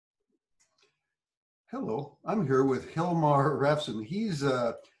Hello, I'm here with Hilmar Rafnsson.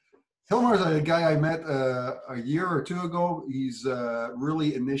 Hilmar's a guy I met a year or two ago. He's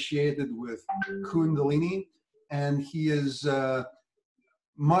really initiated with Kundalini, and he is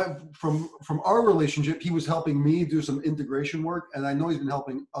my from our relationship. He was helping me do some integration work, and I know he's been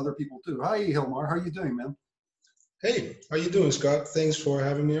helping other people too. Hi, Hilmar. How are you doing, man? Hey, how you doing, Scott? Thanks for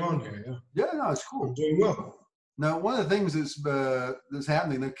having me on here. Yeah, Yeah, no, it's I'm cool. doing well. Now, one of the things that's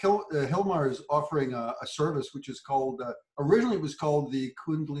happening, Hilmar is offering a service which is called, originally it was called the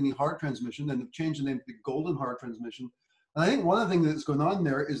Kundalini Heart Transmission, and they've changed the name to the Golden Heart Transmission. And I think one of the things that's going on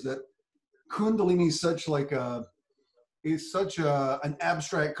there is that Kundalini is such an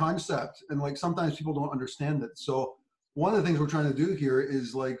abstract concept, and like sometimes people don't understand it. So one of the things we're trying to do here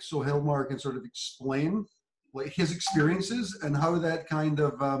is like so Hilmar can sort of explain like his experiences and how that kind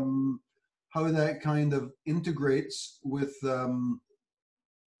of integrates with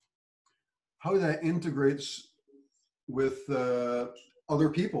how that integrates with other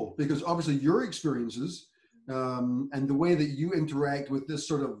people, because obviously your experiences and the way that you interact with this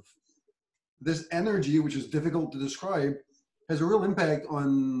sort of this energy, which is difficult to describe, has a real impact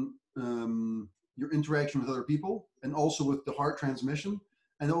on your interaction with other people and also with the heart transmission.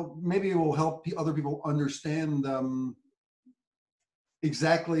 And maybe it will help other people understand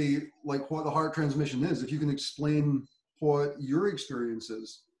exactly like what the heart transmission is, if you can explain what your experience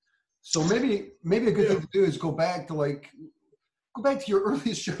is. So maybe a good Yeah. thing to do is go back to your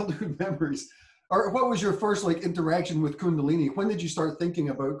earliest childhood memories. Or what was your first like interaction with Kundalini? When did you start thinking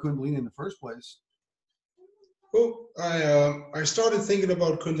about Kundalini in the first place? Well, I started thinking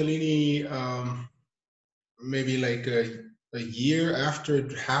about Kundalini maybe like a year after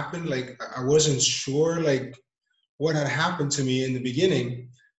it happened. Like I wasn't sure like what had happened to me in the beginning.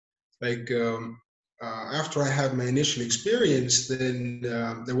 Like after I had my initial experience, then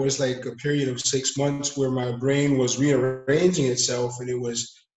there was like a period of 6 months where my brain was rearranging itself and it was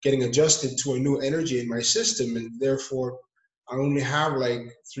getting adjusted to a new energy in my system, and therefore I only have like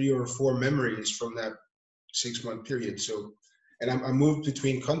 3 or 4 memories from that 6 month period. So, and I moved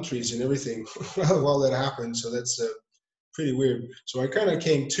between countries and everything while that happened. So that's pretty weird. So I kind of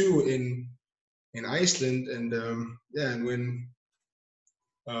came to in Iceland, and yeah, and when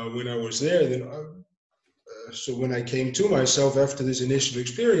I was there, then so when I came to myself after this initial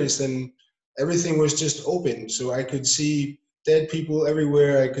experience, then everything was just open. So I could see dead people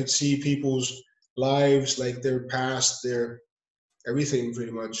everywhere. I could see people's lives, like their past, their everything,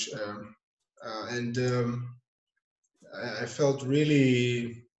 pretty much. And I felt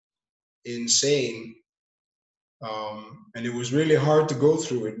really insane, and it was really hard to go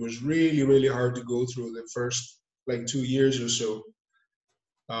through. It was really, really hard to go through the first like 2 years or so.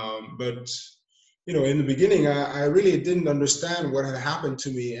 But in the beginning, I really didn't understand what had happened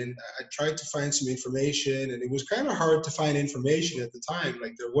to me, and I tried to find some information, and it was kind of hard to find information at the time.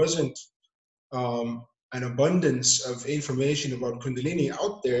 Like there wasn't an abundance of information about Kundalini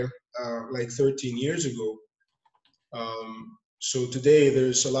out there like 13 years ago. So today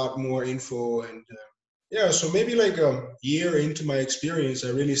there's a lot more info, and yeah, so maybe like a year into my experience, I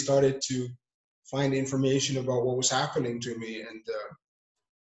really started to find information about what was happening to me, and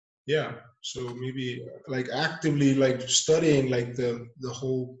yeah, so maybe like actively like studying like the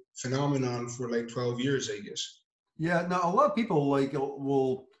whole phenomenon for like 12 years, I guess. Yeah, now a lot of people like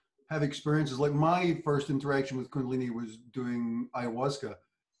will have experiences. Like my first interaction with Kundalini was doing ayahuasca,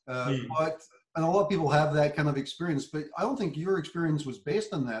 Hmm. but and a lot of people have that kind of experience. But I don't think your experience was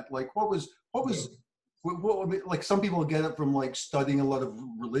based on that. Like, No. I mean, like some people get it from like studying a lot of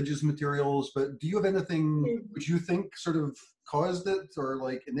religious materials. But do you have anything which you think sort of caused it or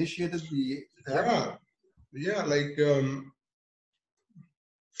like initiated the happening? Yeah, yeah, like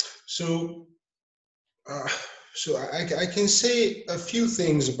so uh, I can say a few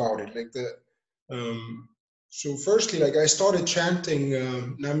things about it. Like the so firstly, like I started chanting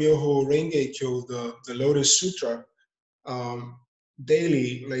Nam-myoho Renge Kyo, the Lotus Sutra, um,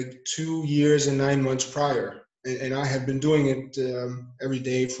 daily, like 2 years and 9 months prior, and I had been doing it every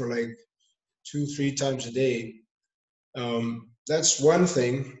day for like 2, 3 times a day. That's one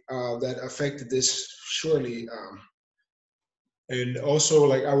thing that affected this surely. And also,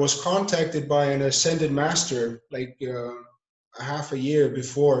 like I was contacted by an ascended master like a half a year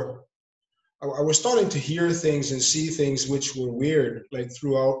before. I was starting to hear things and see things which were weird, like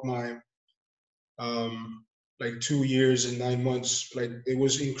throughout my like 2 years and 9 months. Like it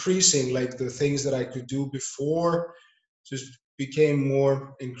was increasing, like the things that I could do before just became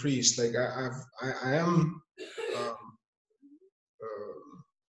more increased. Like I am um, uh,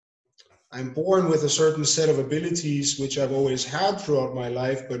 I'm born with a certain set of abilities which I've always had throughout my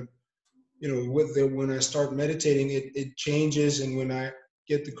life, but when I start meditating, it changes, and when I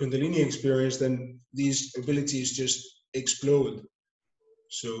get the Kundalini experience, then these abilities just explode.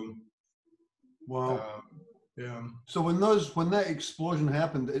 So, Wow. yeah. So when that explosion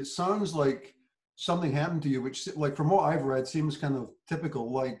happened, it sounds like something happened to you, which, like, from what I've read, seems kind of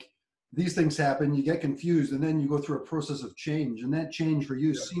typical. Like, these things happen, you get confused, and then you go through a process of change. And that change for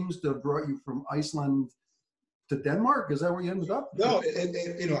you Yeah. seems to have brought you from Iceland to Denmark. Is that where you ended up? No,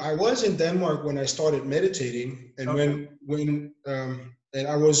 I was in Denmark when I started meditating, and Okay. and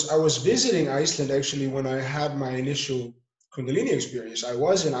I was visiting Iceland actually when I had my initial Kundalini experience. I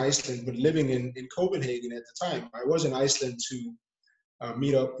was in Iceland, but living in Copenhagen at the time. I was in Iceland to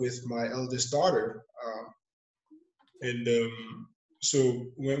meet up with my eldest daughter, and so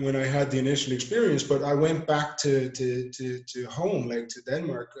when I had the initial experience, but I went back to home, like to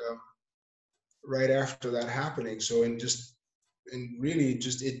Denmark, right after that happening. So and really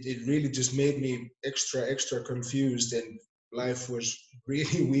just it really just made me extra confused, and life was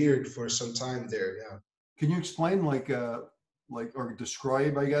really weird for some time there. Yeah. Can you explain, like, or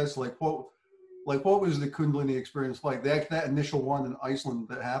describe, I guess, like what was the Kundalini experience like? That initial one in Iceland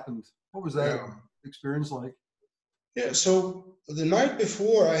that happened. What was that Yeah. experience like? Yeah. So the night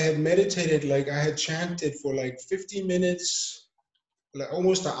before, I had meditated, like I had chanted for like 50 minutes, like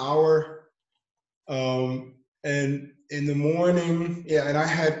almost an hour. And in the morning, yeah, and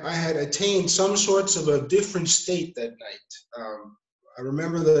I had attained some sorts of a different state that night. I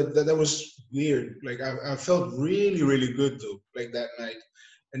remember that was weird. Like I felt really good though, like that night.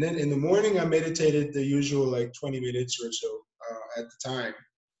 And then in the morning, I meditated the usual like 20 minutes or so at the time.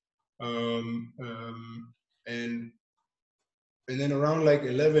 Um, um, and and then around like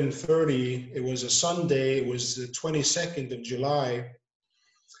 11:30, it was a Sunday. It was the 22nd of July.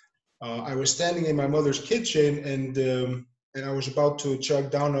 I was standing in my mother's kitchen, and I was about to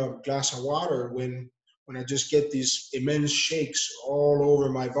chug down a glass of water when I just get these immense shakes all over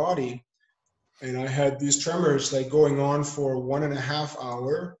my body, and I had these tremors like going on for 1.5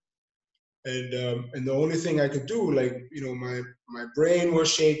 hours, and the only thing I could do, like my brain was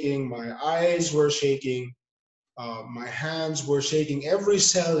shaking, my eyes were shaking, my hands were shaking, every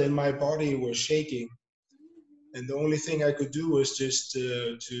cell in my body was shaking, and the only thing I could do was just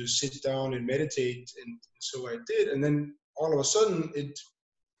to sit down and meditate, and so I did. And then all of a sudden,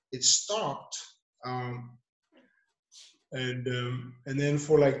 it stopped, um, and then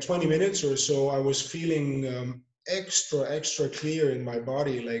for like 20 minutes or so, I was feeling extra clear in my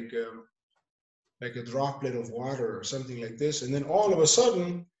body, like a droplet of water or something like this. And then all of a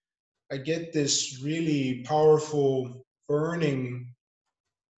sudden, I get this really powerful burning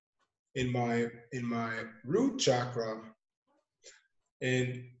in my root chakra,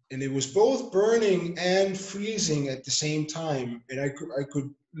 and it was both burning and freezing at the same time, and I could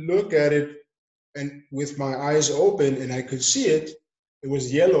look at it and with my eyes open, and I could see it. It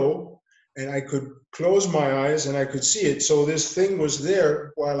was yellow, and I could close my eyes and I could see it. So this thing was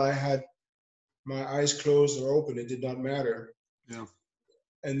there while I had my eyes closed or open. It did not matter. Yeah.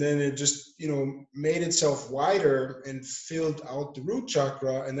 And then it just made itself wider and filled out the root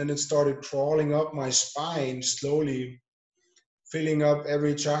chakra, and then it started crawling up my spine slowly, filling up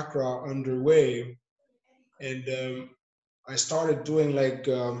every chakra underway. And I started doing like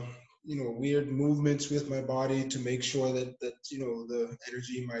weird movements with my body to make sure that the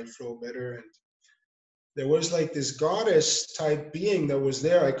energy might flow better. And there was like this goddess type being that was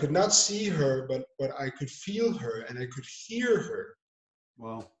there. I could not see her, but I could feel her and I could hear her.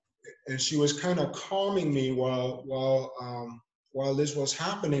 Wow. And she was kind of calming me while this was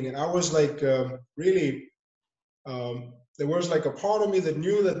happening. And I was like really there was like a part of me that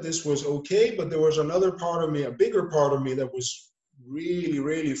knew that this was okay, but there was another part of me, a bigger part of me, that was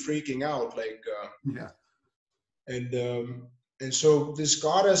really freaking out, like Yeah. and and so this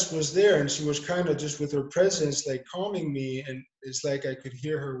goddess was there, and she was kind of just with her presence like calming me, and it's like I could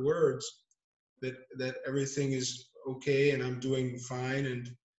hear her words that everything is okay and I'm doing fine, and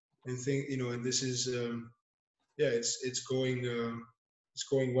think and this is yeah, it's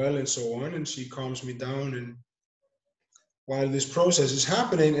going well and so on. And she calms me down, and while this process is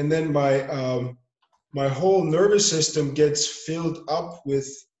happening, and then my whole nervous system gets filled up with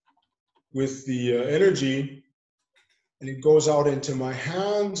the energy, and it goes out into my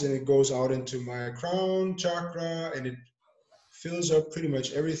hands, and it goes out into my crown chakra, and it fills up pretty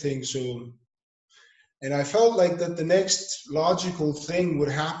much everything. So, and I felt like that the next logical thing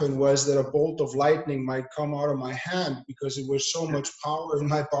would happen was that a bolt of lightning might come out of my hand, because it was so much power in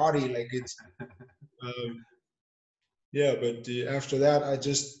my body, like it's um, yeah. But after that,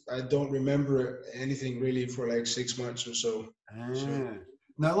 I don't remember anything really for like 6 months or so. So Ah.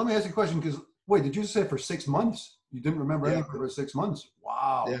 Now, let me ask you a question, because wait, did you say for 6 months? You didn't remember Yeah, anything for 6 months? yeah,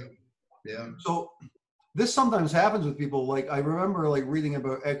 Wow. yeah. So this sometimes happens with people. Like I remember like reading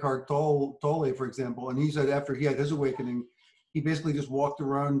about Eckhart Tolle, for example, and he said after he had his awakening, he basically just walked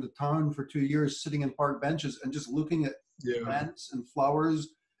around the town for 2 years, sitting in park benches and just looking at Yeah. plants and flowers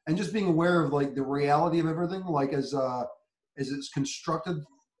and just being aware of like the reality of everything, like as it's constructed.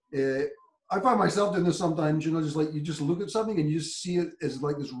 Uh, I find myself doing this sometimes, you know, just like you just look at something and you just see it as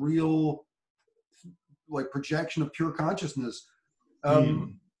like this real like projection of pure consciousness. Um,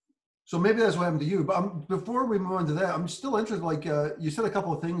 Mm. so maybe that's what happened to you. But before we move on to that, I'm still interested. Like you said a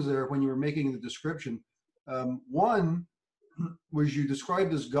couple of things there when you were making the description. One was you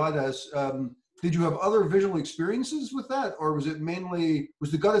described this goddess. Did you have other visual experiences with that, or was it mainly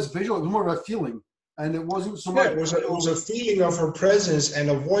was the goddess visual? It was more of a feeling, and it wasn't so Yeah, much it was visual. a feeling of her presence and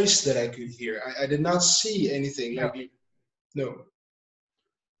a voice that I could hear. I did not see anything Yeah, like no.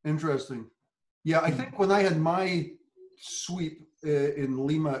 interesting. Yeah, I Mm. think when I had my sweep in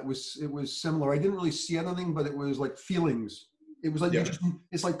Lima, it was similar. I didn't really see anything, but it was like feelings. It was like you Yeah. just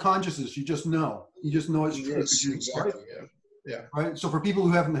it's like consciousness. You just know it's true because Yes, you right exactly. Yeah. Yeah. right. So for people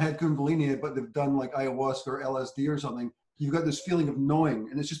who haven't had Kundalini but they've done like ayahuasca or LSD or something, you've got this feeling of knowing,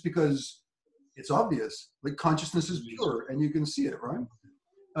 and it's just because it's obvious. Like consciousness is Yes. pure, and you can see it, right?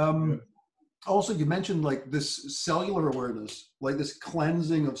 Yeah. Um, Also, you mentioned like this cellular awareness, like this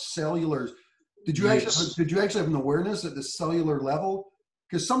cleansing of cellulars. Yes. Did you actually have an awareness at the cellular level?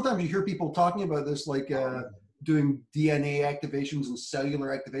 Because sometimes you hear people talking about this, like doing DNA activations and cellular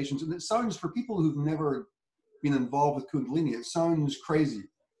activations, and it sounds for people who've never been involved with Kundalini, it sounds crazy.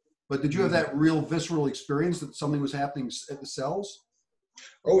 But did you have Mm. that real visceral experience that something was happening at the cells?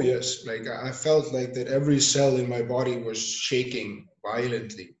 Oh yes. Like I felt like that every cell in my body was shaking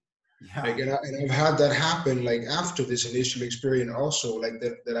violently. Yeah, Like and I've had that happen like after this initial experience also like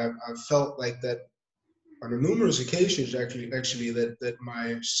that I've felt like that on numerous occasions actually that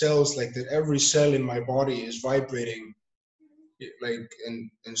my cells like that every cell in my body is vibrating like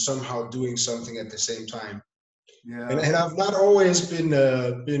and somehow doing something at the same time yeah. and I've not always been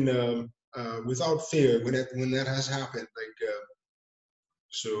without fear when that has happened like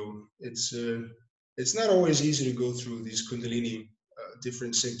so it's not always easy to go through these kundalini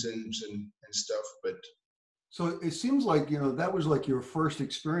different symptoms and stuff but So it seems like, you know, that was like your first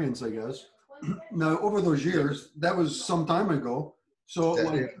experience, I guess. Now, over those yeah years, that was some time ago. So, that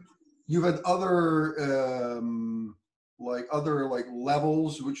like, yeah you've had other like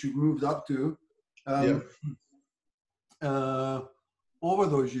levels which you've moved up to yeah um, uh, over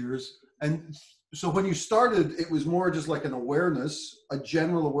those years. And so, when you started, it was more just like an awareness, a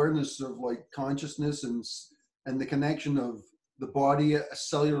general awareness of like consciousness and the connection of the body at a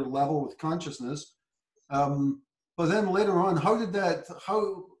cellular level with consciousness. But then later on,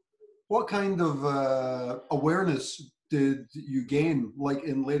 what kind of awareness did you gain like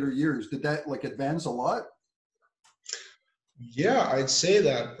in later years? Did that like advance a lot? yeah I'd say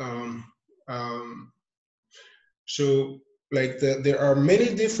that um so like there are many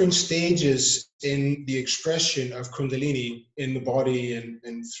different stages in the expression of kundalini in the body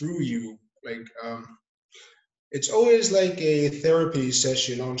and through you like it's always like a therapy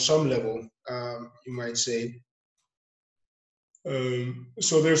session on some level you might say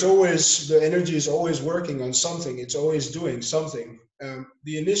so there's always the energy is always working on something it's always doing something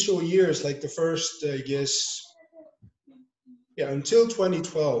the initial years like the first I guess yeah until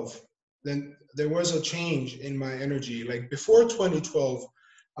 2012 then there was a change in my energy like before 2012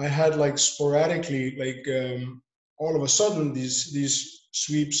 I had like sporadically like all of a sudden these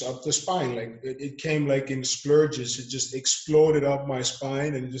sweeps up the spine like it came like in splurges it just exploded up my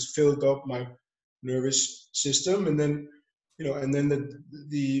spine and it just filled up my nervous system and then you know and then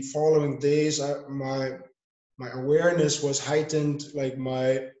the following days my awareness was heightened like my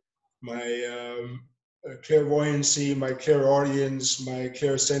clairvoyancy, my clairaudience, my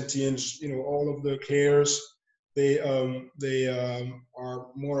clairsentience, you know, all of the clairs, they are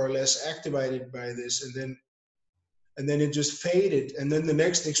more or less activated by this, and then it just faded, and then the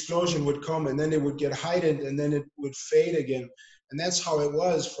next explosion would come, and then it would get heightened, and then it would fade again, and that's how it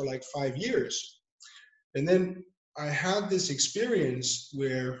was for like 5 years, and then I had this experience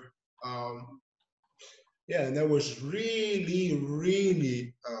where yeah and that was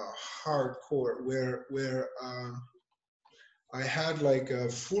really hardcore where I had like a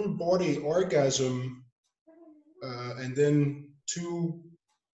full body orgasm and then two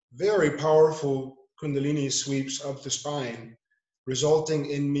very powerful kundalini sweeps up the spine resulting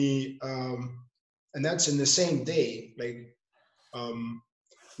in me and that's in the same day like um,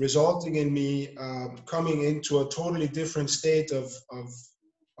 resulting in me coming into a totally different state of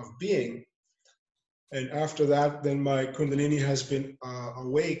being. And after that, then my Kundalini has been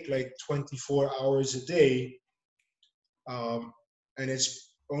awake like 24 hours a day, and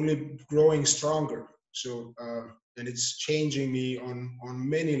it's only growing stronger. So, and it's changing me on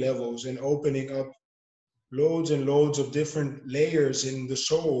many levels and opening up loads and loads of different layers in the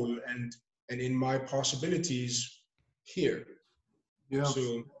soul and in my possibilities here. Yeah.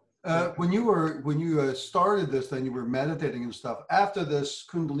 So when you started this, then you were meditating and stuff. After this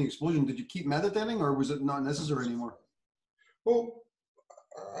Kundalini explosion, did you keep meditating, or was it not necessary anymore? well,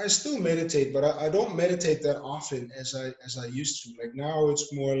 I still meditate, but I don't meditate that often as I used to. Like now,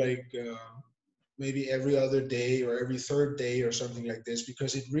 it's more like maybe every other day or every third day or something like this,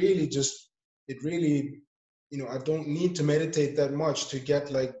 because it really, I don't need to meditate that much to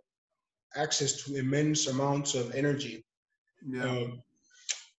get like access to immense amounts of energy. Yeah.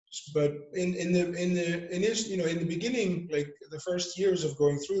 But in the beginning, like the first years of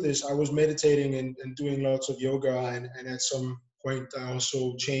going through this, I was meditating and doing lots of yoga, and at some point I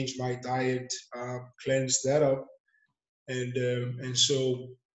also changed my diet, cleansed that up, and so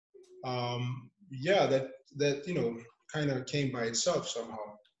yeah, that kind of came by itself somehow.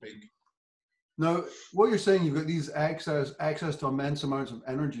 Like, Now, what you're saying, you've got these access to immense amounts of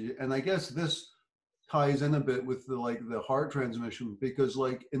energy, and I guess this ties in a bit with the heart transmission, because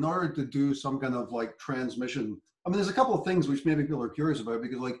like in order to do some kind of like transmission, I mean, there's a couple of things which maybe people are curious about,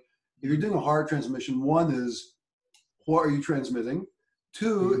 because like if you're doing a heart transmission, one is what are you transmitting?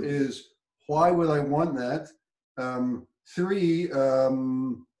 Two is why would I want that? Three,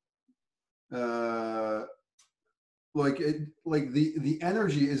 like the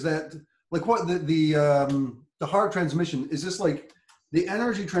energy, is that like what the heart transmission, is this like the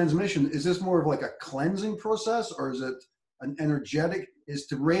energy transmission, is this more of like a cleansing process, or is it an energetic, is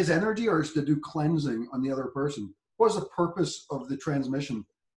to raise energy, or is to do cleansing on the other person? What is the purpose of the transmission?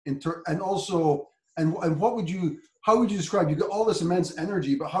 And also, and what would you, how would you describe, you got all this immense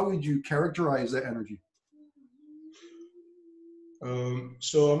energy, but how would you characterize that energy?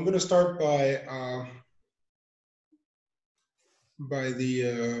 so I'm going to start by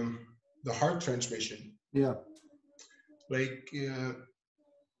the heart transmission. Yeah. Like,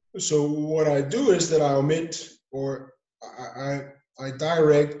 so what I do is that I omit, or I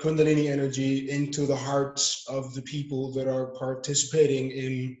direct Kundalini energy into the hearts of the people that are participating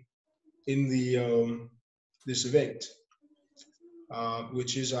in the this event,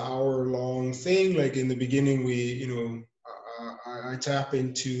 which is an hour-long thing. Like in the beginning, I tap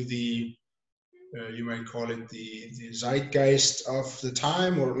into the you might call it the zeitgeist of the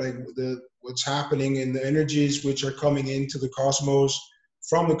time, or like what's happening in the energies which are coming into the cosmos,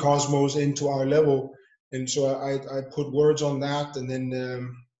 from the cosmos into our level. And so I put words on that, and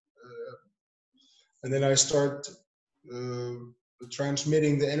then I start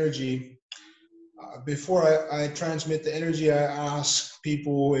transmitting the energy. Before I transmit the energy, I ask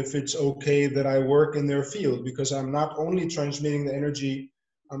people if it's okay that I work in their field, because I'm not only transmitting the energy,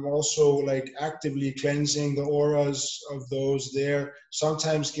 I'm also like actively cleansing the auras of those there,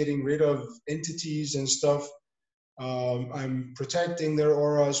 sometimes getting rid of entities and stuff. I'm protecting their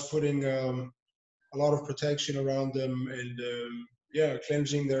auras, putting a lot of protection around them, and yeah,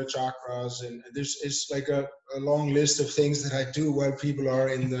 cleansing their chakras. And it's like a long list of things that I do while people are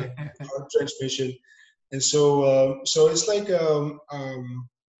in the heart transmission. And so it's like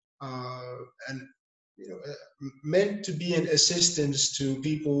and meant to be an assistance to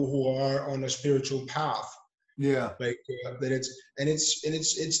people who are on a spiritual path. Yeah. Like that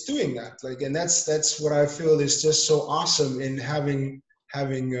it's doing that. Like, and that's what I feel is just so awesome in having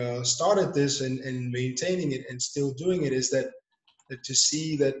started this and maintaining it and still doing it, is that to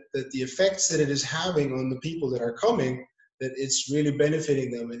see that the effects that it is having on the people that are coming, that it's really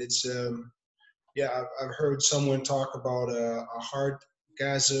benefiting them. And it's yeah, I've heard someone talk about a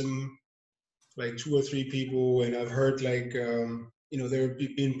heartgasm, like 2 or 3 people, and I've heard like there have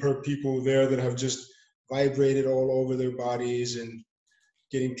been people there that have just vibrated all over their bodies and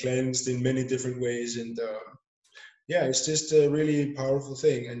getting cleansed in many different ways. And yeah, it's just a really powerful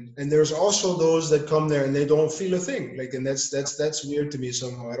thing. And there's also those that come there and they don't feel a thing. Like, and that's weird to me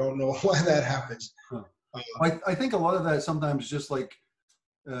somehow. I don't know why that happens. Huh. I think a lot of that sometimes just like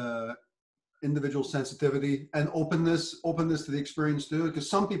individual sensitivity and openness to the experience too. Because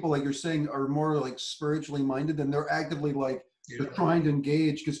some people, like you're saying, are more like spiritually minded, and they're actively like they're trying to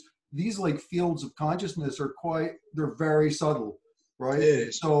engage, because these like fields of consciousness are they're very subtle,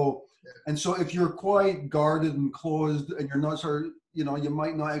 right? So and so if you're quite guarded and closed and you're not sort of, you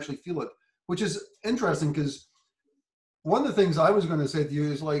might not actually feel it, which is interesting, because one of the things I was going to say to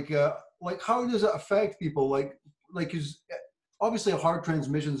you is like how does it affect people? Like is obviously a heart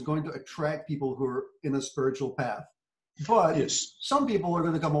transmission is going to attract people who are in a spiritual path. But Yes. some people are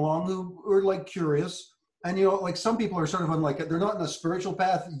going to come along who are like curious. And, you know, like some people are sort of on like, they're not in a spiritual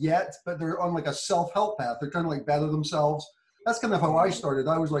path yet, but they're on like a self-help path. They're trying to like better themselves. That's kind of how I started.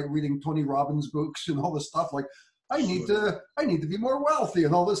 I was like reading Tony Robbins books and all this stuff. Like, I need to be more wealthy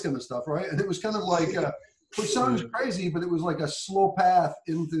and all this kind of stuff, right? And it was kind of like, which sounds crazy, but it was like a slow path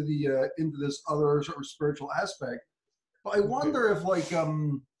into the into this other sort of spiritual aspect. But I wonder if like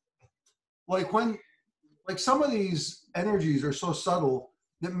when like some of these energies are so subtle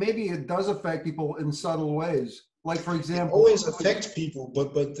that maybe it does affect people in subtle ways. Like for example, it always affects people,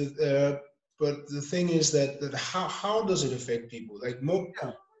 but the thing is that how does it affect people? Like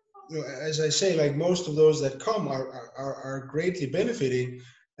yeah, you know, as I say, like most of those that come are greatly benefiting,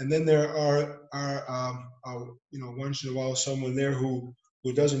 and then there are you know, once in a while someone there who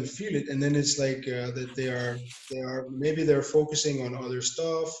doesn't feel it, and then it's like that they are maybe they're focusing on other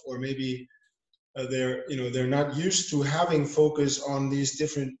stuff, or maybe they're, you know, they're not used to having focus on these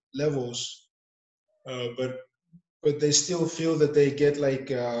different levels, but they still feel that they get like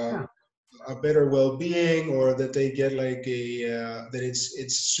yeah, a better well-being, or that they get like that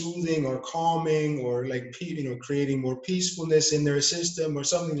it's soothing or calming, or like you know, creating more peacefulness in their system or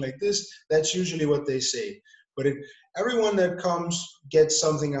something like this. That's usually what they say. But everyone that comes gets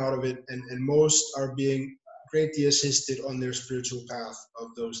something out of it, and most are being greatly assisted on their spiritual path of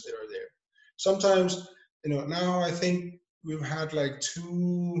those that are there. Sometimes, you know, now I think we've had like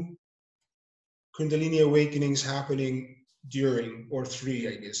 2 Kundalini awakenings happening during, or 3,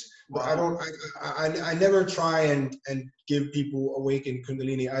 I guess. But I wow. don't, I never try and give people awakened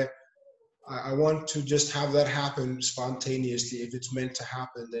Kundalini. I want to just have that happen spontaneously. If it's meant to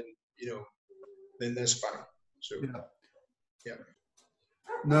happen, then, you know, then that's fine. So, Yeah. yeah.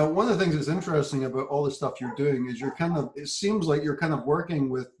 Now, one of the things that's interesting about all the stuff you're doing is you're kind of, it seems like you're kind of working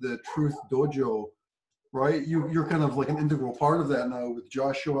with the Truth Dojo, right? You're kind of like an integral part of that now with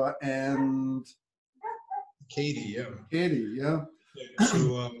Joshua and Katie, yeah. Katie, yeah? Yeah.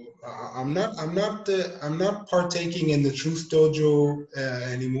 So I'm not partaking in the Truth Dojo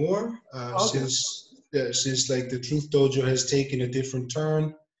anymore, Okay. since like the Truth Dojo has taken a different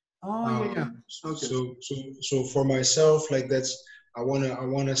turn. Oh, yeah, yeah. Okay. So for myself, like that's, I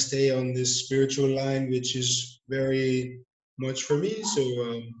wanna stay on this spiritual line, which is very much for me. So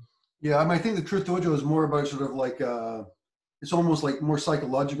Yeah, I mean, I think the Truth Dojo is more about sort of like, it's almost like more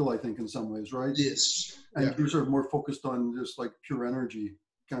psychological, I think, in some ways, right? yes, And yeah, you're sort of more focused on just like pure energy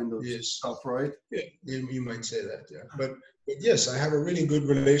kind of yes, stuff, right? yeah, you might say that, yeah. But yes, I have a really good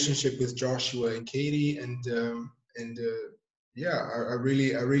relationship with Joshua and Katie, and yeah, I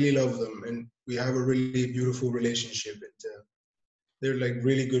really love them, and we have a really beautiful relationship, and they're like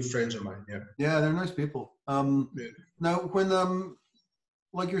really good friends of mine. Yeah. Yeah, they're nice people. Yeah. Now, when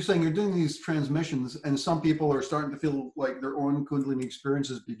like you're saying, you're doing these transmissions, and some people are starting to feel like their own Kundalini experience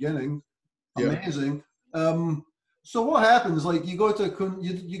is beginning. Yeah. Amazing. So what happens? Like you go to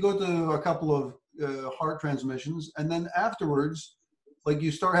you go to a couple of heart transmissions, and then afterwards, like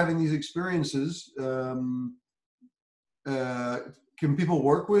you start having these experiences. Uh, can people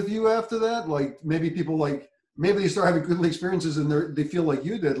work with you after that? Like maybe people like maybe they start having good experiences, and they feel like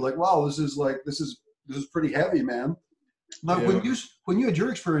you did. Like wow, this is pretty heavy, man. Now, Yeah. when you had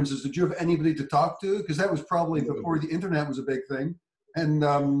your experiences, did you have anybody to talk to? Because that was probably Yeah. before the internet was a big thing. And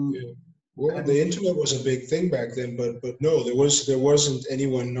Yeah. Well, and the internet was a big thing back then, but no, there wasn't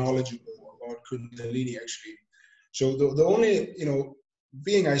anyone knowledgeable about Kundalini actually. So the only, you know,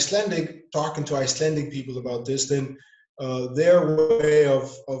 being Icelandic, talking to Icelandic people about this, then their way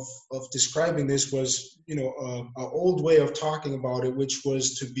of describing this was, you know, an old way of talking about it, which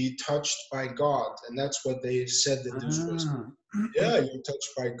was to be touched by God, and that's what they said that this was. Yeah, you're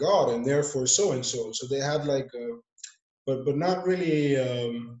touched by God, and therefore so and so. So they had like a, but not really.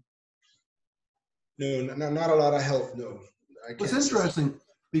 No, not a lot of help. No, I what's can't say that. interesting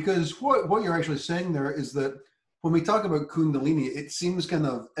because what you're actually saying there is that when we talk about Kundalini, it seems kind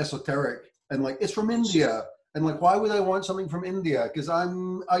of esoteric and like it's from Yes. India. And like, why would I want something from India? Because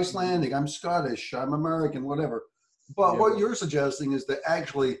I'm Icelandic, I'm Scottish, I'm American, whatever. But Yeah. what you're suggesting is that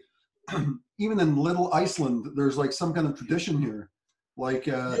actually, even in Little Iceland, there's like some kind of tradition here. Like,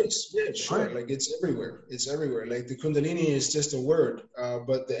 Yes, yeah, sure. right? Like it's everywhere. It's everywhere. Like the Kundalini is just a word,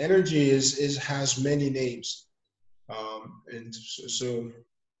 but the energy is has many names. And so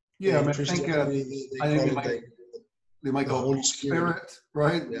Yeah, I in mean, I think Christianity they I think call it like they might the call it Holy Holy Spirit. Spirit,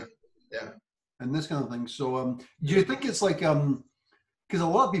 right? Yeah, yeah, And this kind of thing. So, do yeah. you think it's like because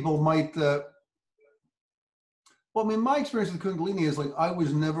a lot of people might Well, I mean, my experience with Kundalini is like I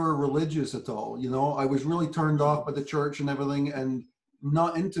was never religious at all. You know, I was really turned off by the church and everything, and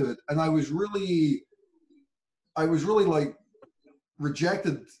not into it. And I was really like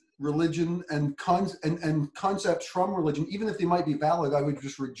rejected religion and and concepts from religion, even if they might be valid. I would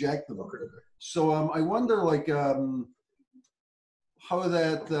just reject them. Okay. So I wonder, like, how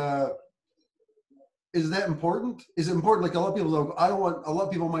that is that important? Is it important? Like a lot of people don't. I don't want. A lot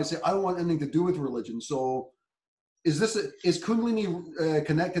of people might say, I don't want anything to do with religion. So is Kundalini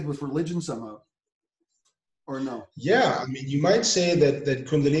connected with religion somehow, or no? Yeah, I mean, you might say that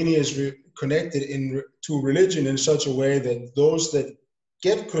Kundalini is connected to religion in such a way that those that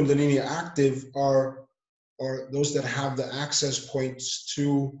get Kundalini active are those that have the access points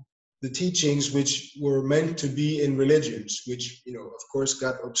to the teachings which were meant to be in religions, which, you know, of course,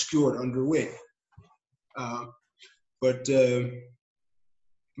 got obscured underway. Uh, but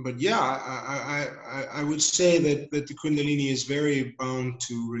yeah, I would say that the Kundalini is very bound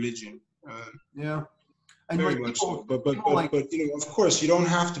to religion. Yeah, and Very like much so. people like But you know, of course, you don't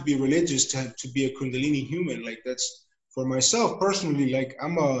have to be religious to be a Kundalini human. Like that's for myself personally. Like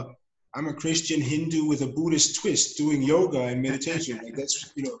I'm a Christian Hindu with a Buddhist twist, doing yoga and meditation. Like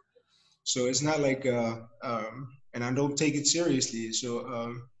that's, you know. So it's not like and I don't take it seriously.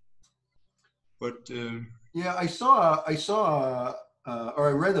 So but yeah, I saw or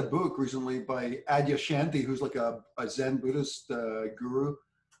I read a book recently by Adyashanti, who's like a Zen Buddhist guru.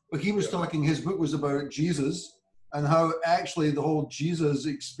 But he was yeah, talking. His book was about Jesus and how actually the whole Jesus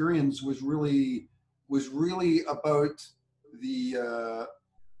experience was really about the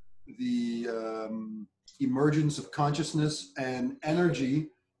emergence of consciousness and energy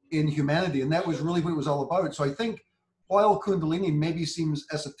in humanity, and that was really what it was all about. So I think while Kundalini maybe seems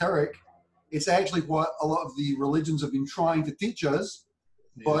esoteric, it's actually what a lot of the religions have been trying to teach us,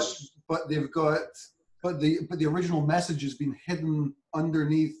 but yes, they've got but the original message has been hidden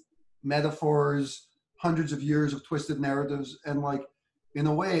underneath metaphors, hundreds of years of twisted narratives, and like in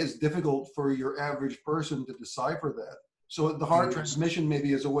a way it's difficult for your average person to decipher that. So the heart yes. transmission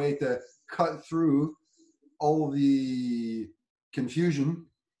maybe is a way to cut through all the confusion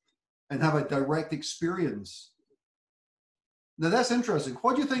and have a direct experience. Now that's interesting.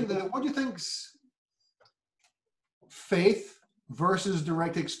 What do you think's faith versus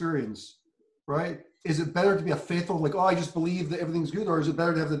direct experience, right? Is it better to be a faithful, like, oh, I just believe that everything's good, or is it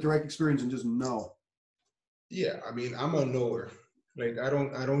better to have the direct experience and just know? Yeah, I mean, I'm a knower. Like I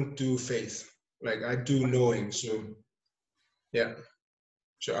don't do faith. Like I do knowing. So yeah.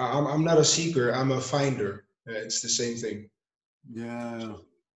 So I'm not a seeker. I'm a finder. It's the same thing. Yeah.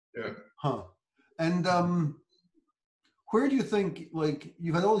 Yeah. Huh. And where do you think, like,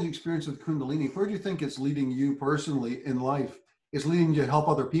 you've had all these experiences with Kundalini, where do you think it's leading you personally in life? Is leading you to help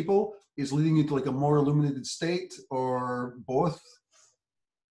other people? Is leading you to like a more illuminated state, or both?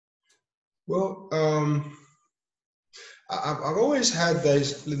 Well, I've always had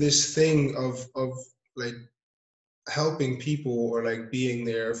this thing of like helping people or like being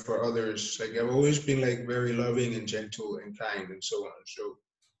there for others. Like I've always been like very loving and gentle and kind and so on.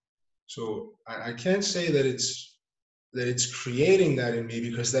 So I can't say that it's creating that in me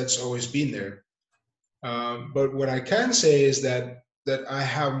because that's always been there. But what I can say is that I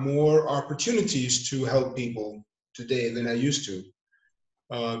have more opportunities to help people today than I used to.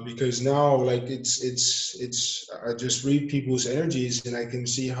 Because now, like it's I just read people's energies and I can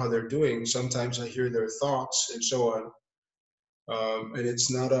see how they're doing. Sometimes I hear their thoughts and so on, and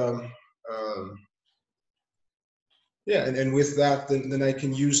it's not um, yeah. And with that, then I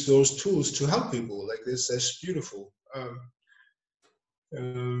can use those tools to help people. Like this, that's beautiful.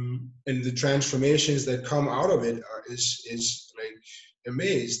 And the transformations that come out of it is like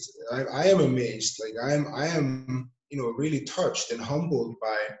amazed. I am amazed. Like I am you know really touched and humbled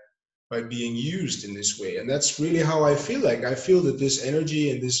by being used in this way. And that's really how I feel. Like I feel that this energy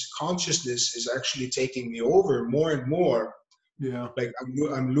and this consciousness is actually taking me over more and more. Yeah. Like I'm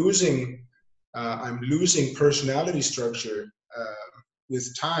losing personality structure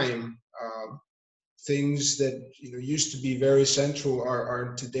with time. Things that you know used to be very central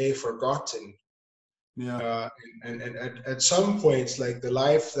are today forgotten. Yeah. Uh, and at some points, like the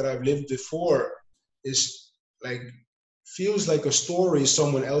life that I've lived before is like feels like a story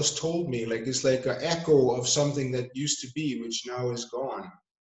someone else told me. Like it's like an echo of something that used to be, which now is gone.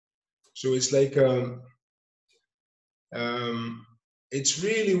 So it's like um, it's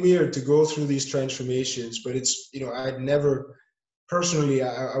really weird to go through these transformations, but it's you know I'd never personally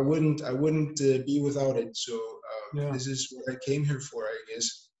I wouldn't be without it. So Yeah. this is what I came here for, I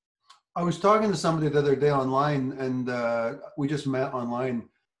guess. I was talking to somebody the other day online, and we just met online,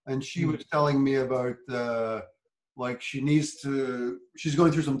 and she was telling me about like she's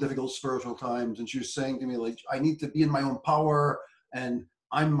going through some difficult spiritual times, and she was saying to me, like, I need to be in my own power, and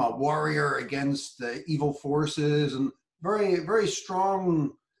I'm a warrior against the evil forces, and very, very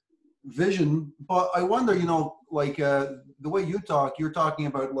strong vision. But I wonder, like the way you talk, you're talking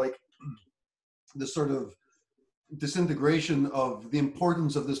about like the sort of disintegration of the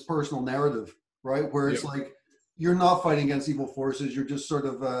importance of this personal narrative, right? Where it's Yep. like you're not fighting against evil forces. You're just sort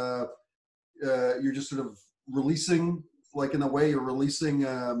of releasing, like in a way, you're releasing.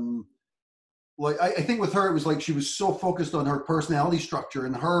 Like I think with her, it was like she was so focused on her personality structure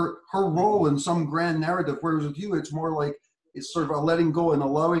and her role in some grand narrative. Whereas with you, it's more like it's sort of a letting go and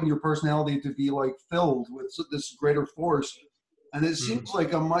allowing your personality to be like filled with this greater force. And it Mm. seems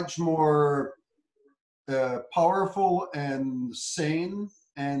like a much more powerful and sane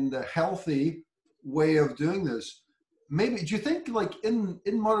and healthy way of doing this. Maybe do you think like in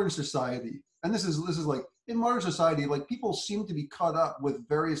modern society, and this is like in modern society, like people seem to be caught up with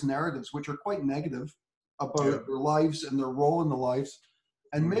various narratives which are quite negative Yeah. about their lives and their role in the lives,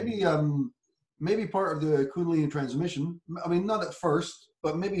 and maybe part of the Kundalini transmission. I mean, not at first,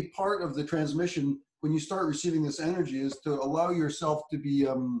 but maybe part of the transmission when you start receiving this energy is to allow yourself to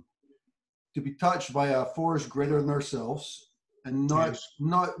be touched by a force greater than ourselves and Yes.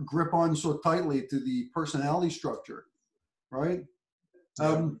 not grip on so tightly to the personality structure, right?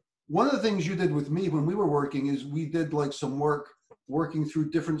 Yeah. One of the things you did with me when we were working is we did like some work working through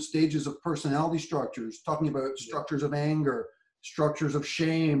different stages of personality structures, talking about structures of anger, structures of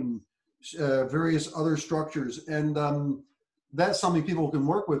shame, various other structures. And that's something people can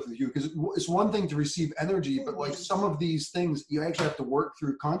work with you, because it's one thing to receive energy, but like some of these things you actually have to work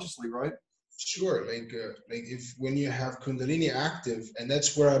through consciously, right? Sure. Like if when you have Kundalini active, and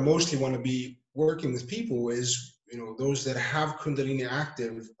that's where I mostly want to be working with people is, those that have Kundalini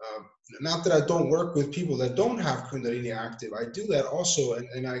active. Not that I don't work with people that don't have Kundalini active. I do that also,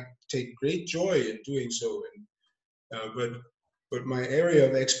 and I take great joy in doing so. But my area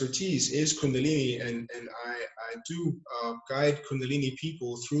of expertise is Kundalini, and I do guide Kundalini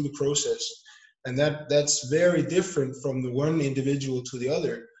people through the process, and that's very different from the one individual to the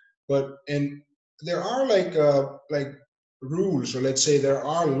other. And there are like rules, or let's say there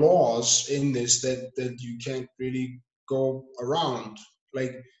are laws in this that you can't really go around.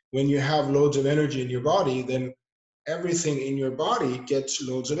 Like when you have loads of energy in your body, then everything in your body gets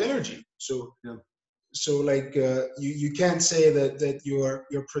loads of energy. Yeah. So like you can't say that your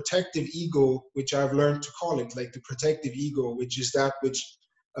protective ego, which I've learned to call it, like the protective ego, which is that which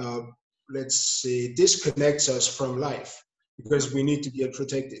uh, let's say disconnects us from life, because we need to get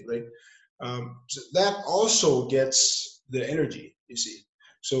protected, right? So that also gets the energy, you see.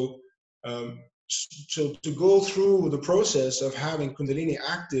 So um, so to go through the process of having Kundalini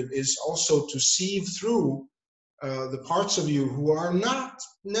active is also to sieve through the parts of you who are not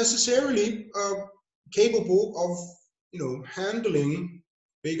necessarily capable of handling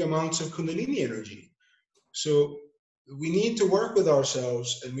big amounts of Kundalini energy. So we need to work with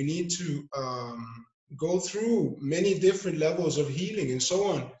ourselves, and we need to go through many different levels of healing and so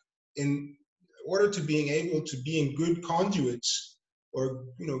on in order to being able to be in good conduits, or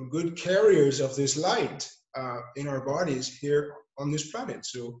good carriers of this light in our bodies here on this planet.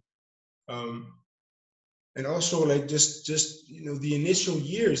 So and also like just the initial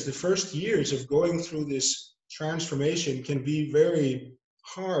years, the first years of going through this transformation can be very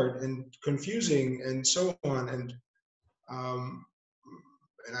hard and confusing and so on. Um,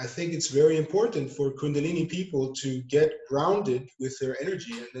 and I think it's very important for Kundalini people to get grounded with their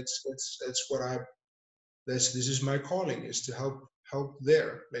energy, and that's what this is my calling, is to help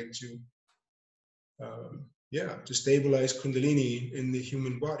there, like to to stabilize Kundalini in the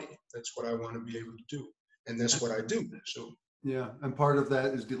human body. That's what I want to be able to do, and that's what I do. So Yeah, and part of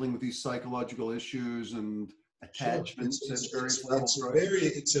that is dealing with these psychological issues and sure, attachments at various levels, right?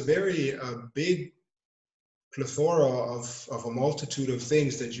 it's a very big plethora of a multitude of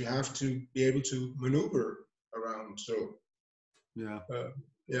things that you have to be able to maneuver around. So Yeah,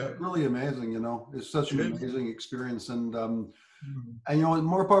 yeah, really amazing. It's such it an is. amazing experience, and Mhm.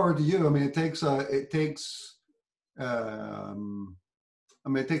 more power to you. I mean, um,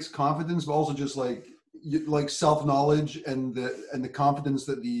 it takes confidence, but also just like self knowledge and the confidence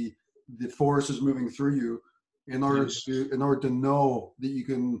that the force is moving through you Yes. in order to know that you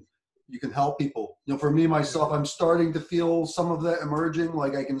can help people. For me Yeah. myself, I'm starting to feel some of that emerging.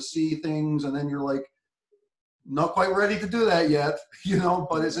 Like I can see things, and then you're like not quite ready to do that yet,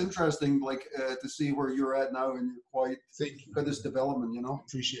 But it's interesting, like to see where you're at now, and you're quite Thank you. got this development.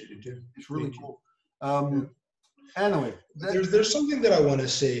 Appreciate it. Yeah. It's really Thank you. cool. Yeah. Anyway, There's something that I want to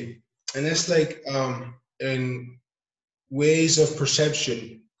say, and it's like and ways of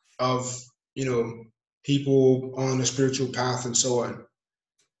perception of, you know, people on a spiritual path and so on.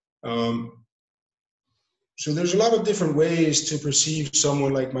 So there's a lot of different ways to perceive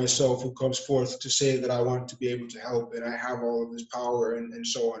someone like myself who comes forth to say that I want to be able to help and I have all of this power and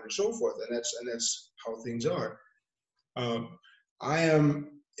so on and so forth. And that's how things are. I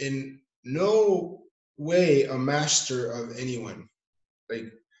am in no way a master of anyone.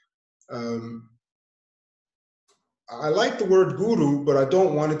 Like, I like the word guru, but I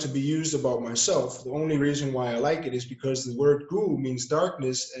don't want it to be used about myself. The only reason why I like it is because the word gu means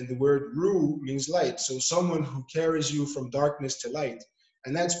darkness and the word ru means light. So someone who carries you from darkness to light.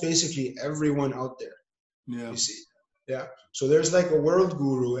 And that's basically everyone out there, you see. Yeah. So there's like a world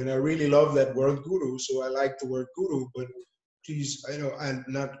guru, and I really love that word guru. So I like the word guru, but please, you know, and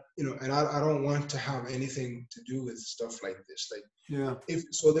not, you know, and I don't want to have anything to do with stuff like this. Like, if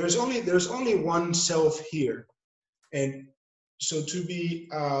so, there's only one self here. And so to be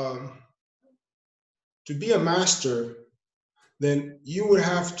a master, then you would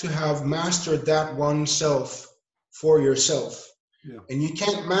have to have mastered that one self for yourself. And you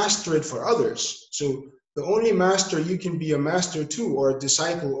can't master it for others. So the only master you can be a master to, or a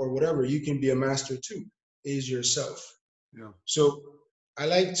disciple or whatever you can be a master to, is yourself. So I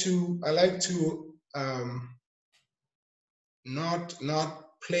like to not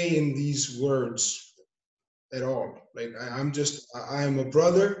play in these words at all. Like, I am a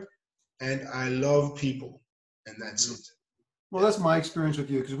brother and I love people, and that's it. Well, that's my experience with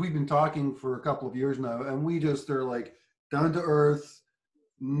you, because we've been talking for a couple of years now, and we just are like down to earth,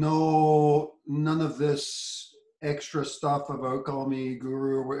 none of this extra stuff about call me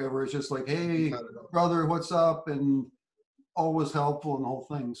guru or whatever. It's just like, hey, brother, what's up? And always helpful and the whole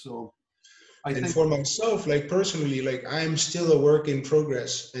thing. So I think for myself, like personally, like I'm still a work in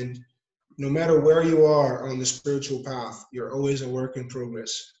progress, and no matter where you are on the spiritual path, you're always a work in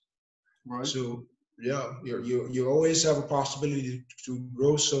progress. Right. So yeah, you always have a possibility to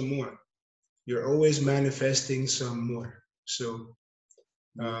grow some more. You're always manifesting some more. So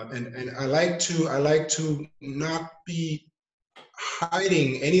and I like to not be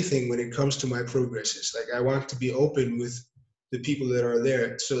hiding anything when it comes to my progresses. Like, I want to be open with the people that are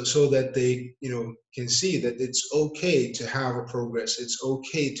there, so that they, you know, can see that it's okay to have a progress. It's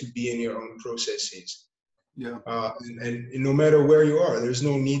okay to be in your own processes. And no matter where you are, there's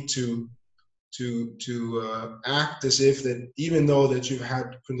no need to act as if that, even though that you've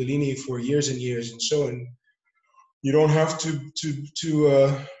had Kundalini for years and years and so on, you don't have to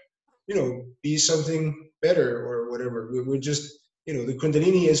you know, be something better or whatever. We're just, you know, the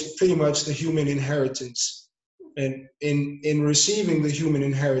Kundalini is pretty much the human inheritance, and in receiving the human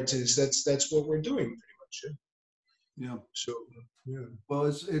inheritance, that's what we're doing pretty much. So well,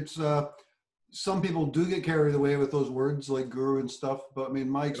 it's some people do get carried away with those words like guru and stuff, but I mean,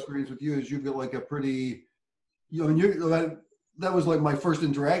 my experience with you is you've got like a pretty, you know, and that was like my first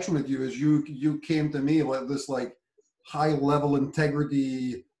interaction with you, is you came to me like this like high level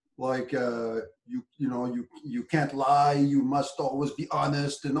integrity, like you can't lie, you must always be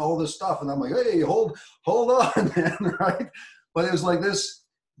honest and all this stuff, and I'm like, hey, hold on, man, right? But it was like this.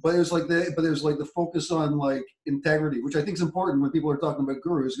 But it was like the focus on like integrity, which I think is important when people are talking about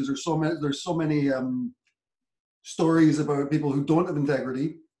gurus, because there's so many stories about people who don't have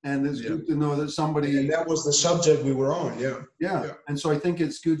integrity, and it's good to know that somebody. And that was the subject we were on, yeah. And so I think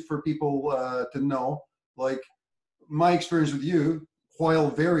it's good for people to know, like, my experience with you, while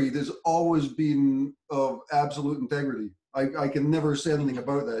varied, has always been of absolute integrity. I can never say anything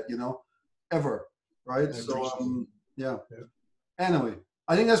about that, you know, ever, right? So Anyway,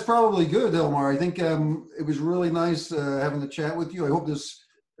 I think that's probably good, Hilmar. I think it was really nice having a chat with you. I hope this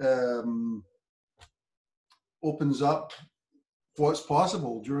opens up what's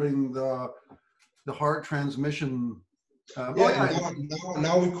possible during the heart transmission.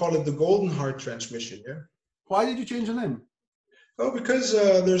 Now we call it the golden heart transmission. Yeah. Why did you change the name? Oh, because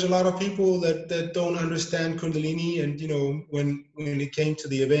there's a lot of people that don't understand Kundalini, and you know, when it came to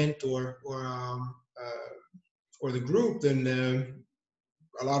the event or the group, then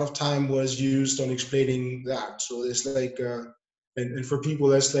a lot of time was used on explaining that. So it's like, and for people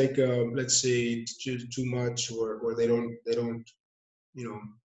that's like, let's say too much, or they don't, you know,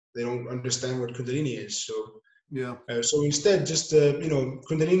 they don't understand what Kundalini is. So so instead, just you know,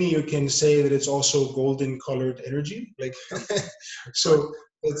 Kundalini, you can say that it's also golden colored energy, like so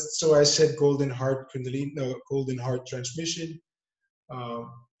I said golden heart Kundalini, no, golden heart transmission. Or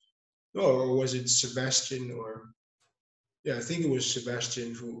was it Sebastian, or yeah, I think it was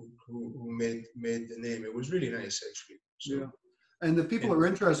Sebastian who made the name. It was really nice, actually. So, and the people that are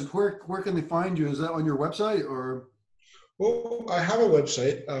interested, where can they find you? Is that on your website or? Well, I have a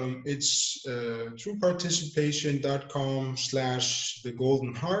website. It's trueparticipation.com/the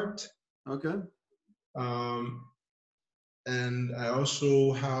golden heart. Okay. And I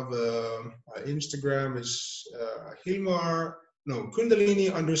also have a Instagram is Hilmar, no,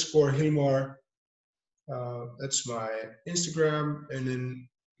 Kundalini_Hilmar. That's my Instagram. And then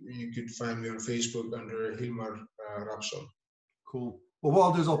you could find me on Facebook under Hilmar Rafnsson. Cool. Well, what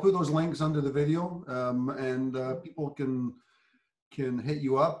I'll do is I'll put those links under the video, and people can hit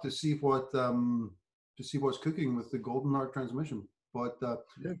you up to see what's cooking with the Golden Heart transmission. But Yeah.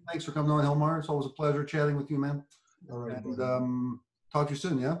 thanks for coming on, Hilmar. It's always a pleasure chatting with you, man. All right. And talk to you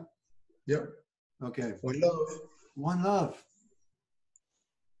soon. Yeah. Yep. Okay. One love. One love.